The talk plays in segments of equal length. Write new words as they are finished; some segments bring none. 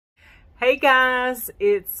Hey guys,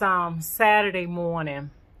 it's Saturday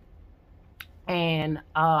morning, and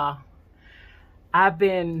I've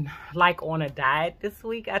been like on a diet this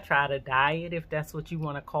week. I tried a diet, if that's what you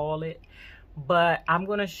want to call it, but I'm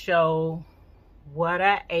gonna show what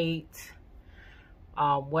I ate,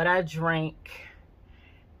 what I drank,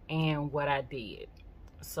 and what I did.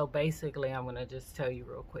 So basically, I'm gonna just tell you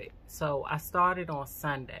real quick. So I started on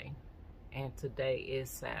Sunday, and today is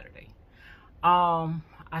Saturday.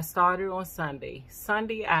 I started on Sunday.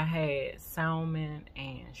 Sunday I had salmon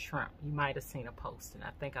and shrimp. You might have seen a posting.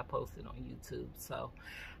 I think I posted on YouTube. So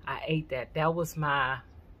I ate that. That was my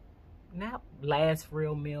last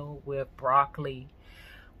real meal with broccoli.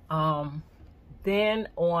 Then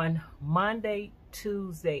on Monday,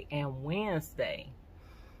 Tuesday, and Wednesday,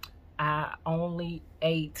 I only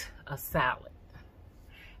ate a salad.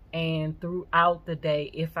 And throughout the day,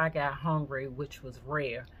 if I got hungry, which was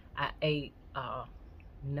rare, I ate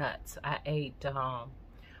nuts. I ate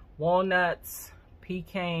walnuts,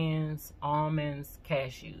 pecans, almonds,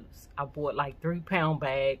 cashews. I bought like 3-pound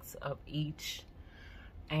bags of each,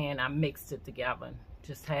 and I mixed it together.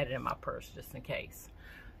 Just had it in my purse just in case.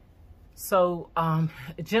 So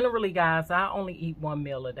generally, guys, I only eat one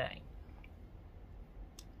meal a day.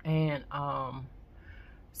 And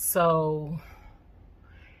so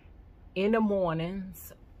in the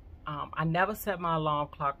mornings, I never set my alarm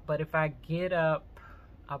clock, but if I get up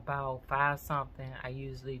about 5 something, I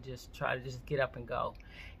usually just try to just get up and go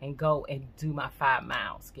and do my 5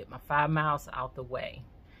 miles, get my 5 miles out the way,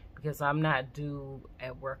 because I'm not due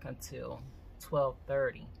at work until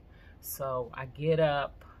 12:30. So I get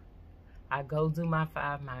up, I go do my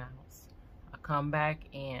 5 miles, I come back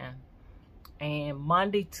in, and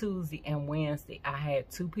Monday, Tuesday, and Wednesday, I had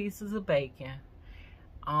 2 pieces of bacon.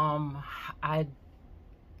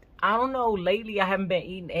 I don't know, lately I haven't been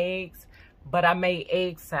eating eggs, but I made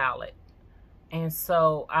egg salad. And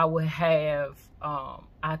so I would have,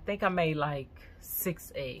 I think I made like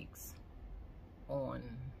 6 eggs on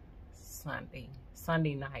Sunday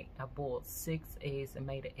night. I boiled 6 eggs and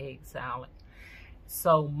made an egg salad.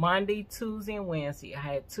 So Monday, Tuesday, and Wednesday, I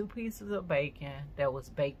had 2 pieces of bacon that was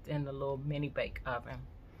baked in the little mini bake oven.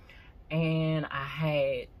 And I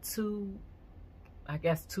had 2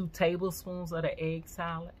 tablespoons of the egg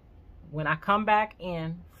salad. When I come back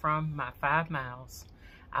in from my 5 miles,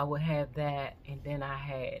 I would have that, and then I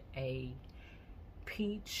had a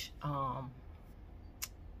peach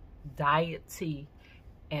diet tea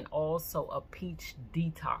and also a peach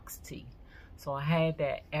detox tea. So I had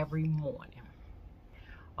that every morning.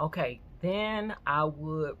 Okay, then I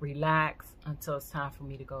would relax until it's time for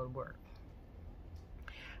me to go to work.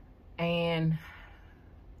 And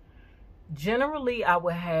generally, I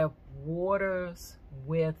would have waters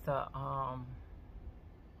with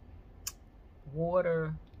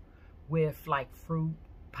water with like fruit,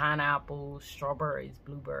 pineapples, strawberries,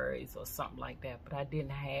 blueberries, or something like that. But I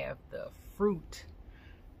didn't have the fruit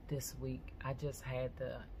this week. I just had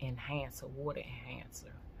the enhancer, water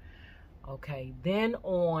enhancer. Okay, then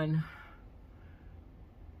on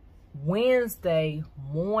Wednesday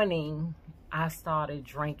morning, I started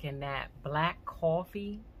drinking that black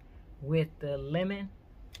coffee with the lemon.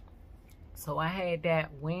 So I had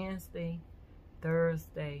that Wednesday,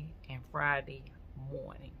 Thursday, and Friday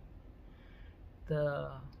morning.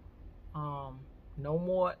 The no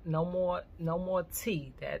more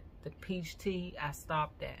tea. That the peach tea, I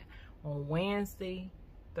stopped that. On Wednesday,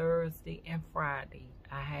 Thursday, and Friday,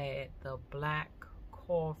 I had the black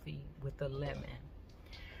coffee with the lemon.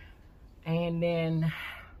 And then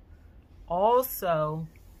also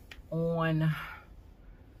on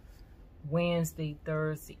Wednesday,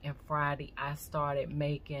 Thursday, and Friday, I started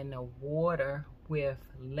making the water with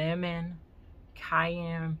lemon,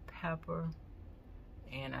 cayenne pepper,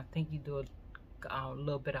 and I think you do a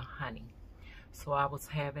little bit of honey. So I was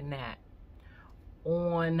having that.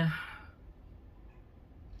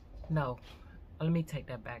 No, let me take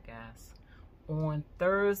that back, guys. On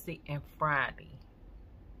Thursday and Friday,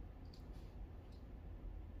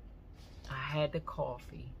 I had the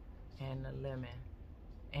coffee and the lemon.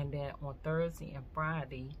 And then on Thursday and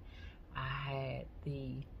Friday, I had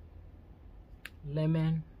the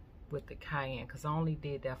lemon with the cayenne, because I only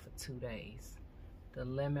did that for 2 days. The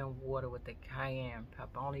lemon water with the cayenne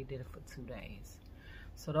pepper, I only did it for 2 days.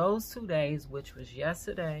 So those 2 days, which was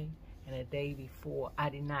yesterday and the day before, I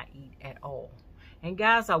did not eat at all. And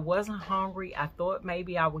guys, I wasn't hungry. I thought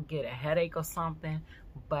maybe I would get a headache or something,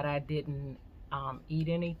 but I didn't eat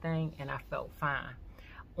anything, and I felt fine.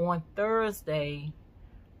 On Thursday,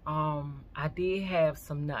 I did have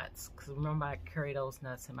some nuts, because remember I carry those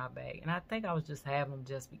nuts in my bag, and I think I was just having them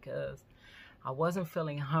just because. I wasn't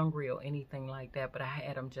feeling hungry or anything like that, but I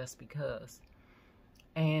had them just because.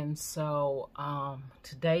 And so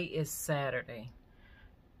today is Saturday,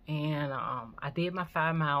 and I did my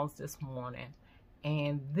 5 miles this morning.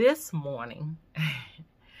 And this morning,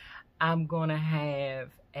 I'm gonna have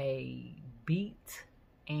a beet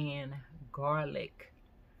and garlic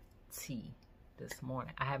tea this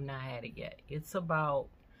morning. I have not had it yet. It's about,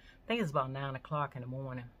 I think it's about 9 o'clock in the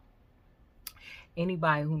morning.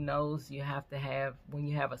 Anybody who knows, you have to have, when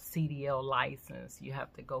you have a CDL license, you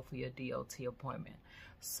have to go for your DOT appointment.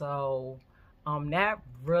 So that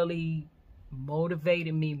really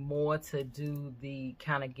motivated me more to do the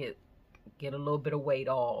kind of get a little bit of weight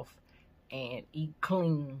off and eat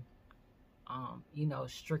clean, you know,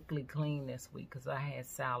 strictly clean this week, because I had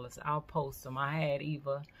salads. I'll post them. I had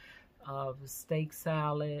either steak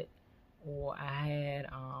salad, or I had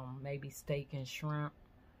maybe steak and shrimp,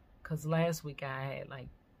 because last week I had like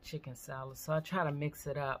chicken salad. So I try to mix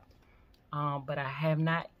it up, but I have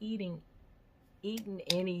not eaten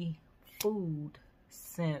any food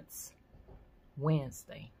since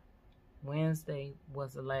Wednesday. Wednesday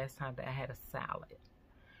was the last time that I had a salad,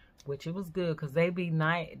 which it was good, because they be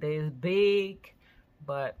nice, they're big,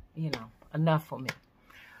 but you know, enough for me.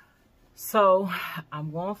 So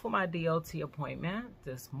I'm going for my DOT appointment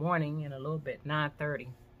this morning in a little bit, 9:30.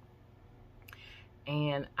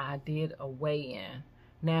 And I did a weigh-in.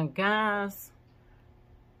 Now guys,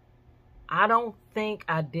 I don't think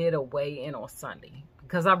I did a weigh-in on Sunday,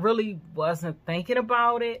 because I really wasn't thinking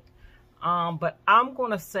about it. But I'm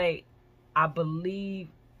gonna say, I believe,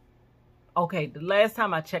 okay, the last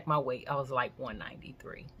time I checked my weight, I was like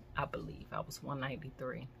 193. I believe I was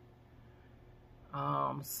 193.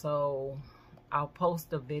 So I'll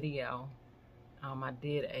post a video. I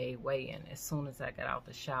did a weigh-in as soon as I got out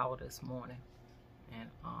the shower this morning and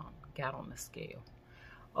got on the scale.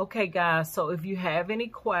 Okay, guys, so if you have any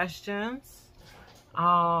questions,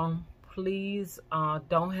 please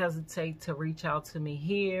don't hesitate to reach out to me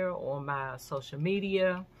here or my social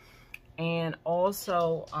media. And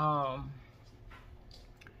also,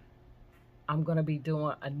 I'm going to be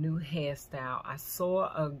doing a new hairstyle. I saw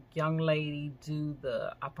a young lady do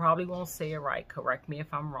the, I probably won't say it right, correct me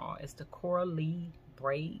if I'm wrong, it's the Coralie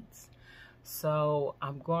braids. So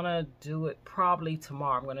I'm going to do it probably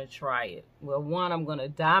tomorrow. I'm going to try it. Well, one, I'm going to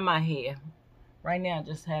dye my hair. Right now, I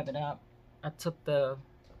just have it up. I took the,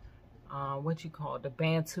 what you call it, the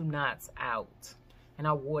Bantu knots out. And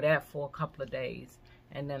I wore that for a couple of days.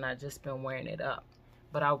 And then I just been wearing it up.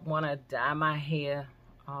 But I want to dye my hair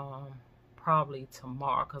probably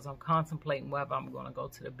tomorrow, because I'm contemplating whether I'm going to go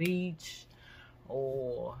to the beach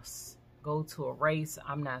or go to a race.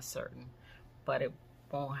 I'm not certain, but it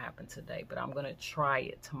won't happen today. But I'm going to try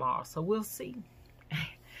it tomorrow. So we'll see.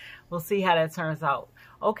 We'll see how that turns out.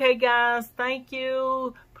 Okay, guys, thank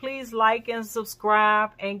you. Please like and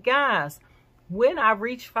subscribe. And guys, when I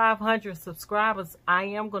reach 500 subscribers, I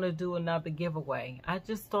am going to do another giveaway. I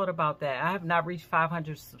just thought about that. I have not reached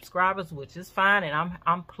 500 subscribers, which is fine. And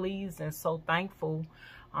I'm pleased and so thankful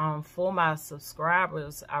for my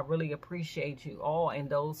subscribers. I really appreciate you all, and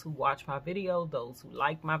those who watch my video, those who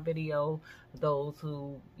like my video, those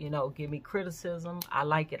who, you know, give me criticism. I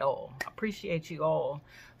like it all. I appreciate you all.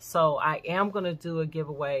 So I am going to do a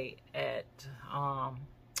giveaway at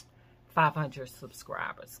 500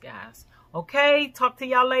 subscribers, guys. Okay, talk to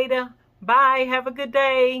y'all later. Bye. Have a good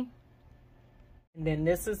day. And then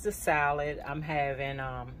this is the salad. I'm having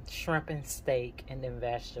shrimp and steak, and then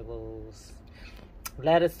vegetables.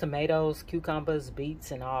 Lettuce, tomatoes, cucumbers,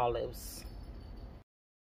 beets, and olives.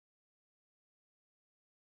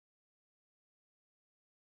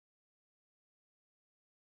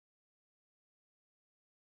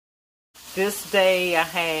 This day I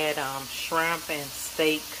had shrimp and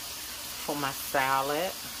steak for my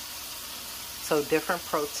salad. So different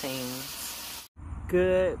proteins.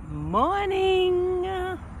 Good morning.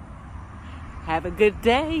 Have a good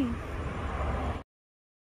day.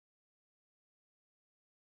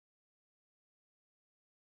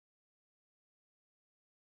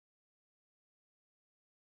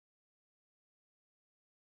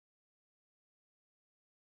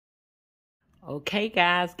 Okay,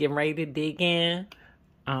 guys, getting ready to dig in.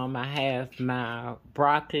 I have my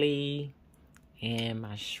broccoli and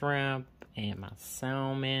my shrimp and my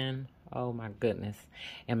salmon. Oh my goodness.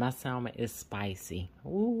 And my salmon is spicy.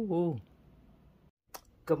 Ooh.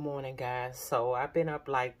 Good morning, guys. So I've been up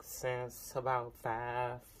like since about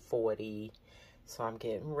 5:40. So I'm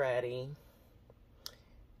getting ready.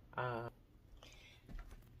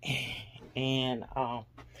 And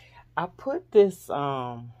I put this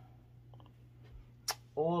oil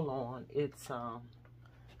on. It's let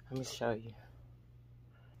me show you.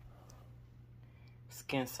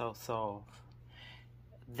 skin so soft.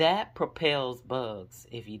 That propels bugs.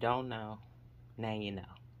 If you don't know, now you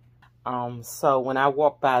know. So when I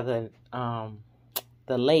walk by the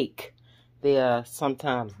lake, there are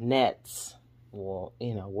sometimes nets or,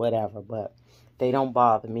 you know, whatever, but they don't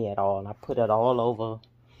bother me at all. And I put it all over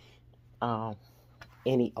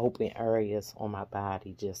any open areas on my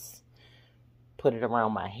body. Just put it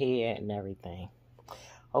around my head and everything.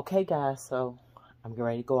 Okay, guys, so I'm getting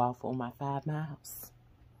ready to go off on my 5 miles.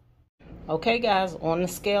 Okay, guys, on the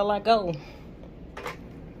scale I go.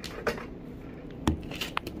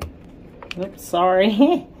 Oops,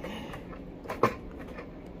 sorry.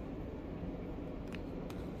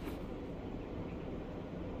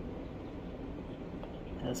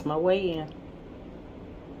 That's my weigh in.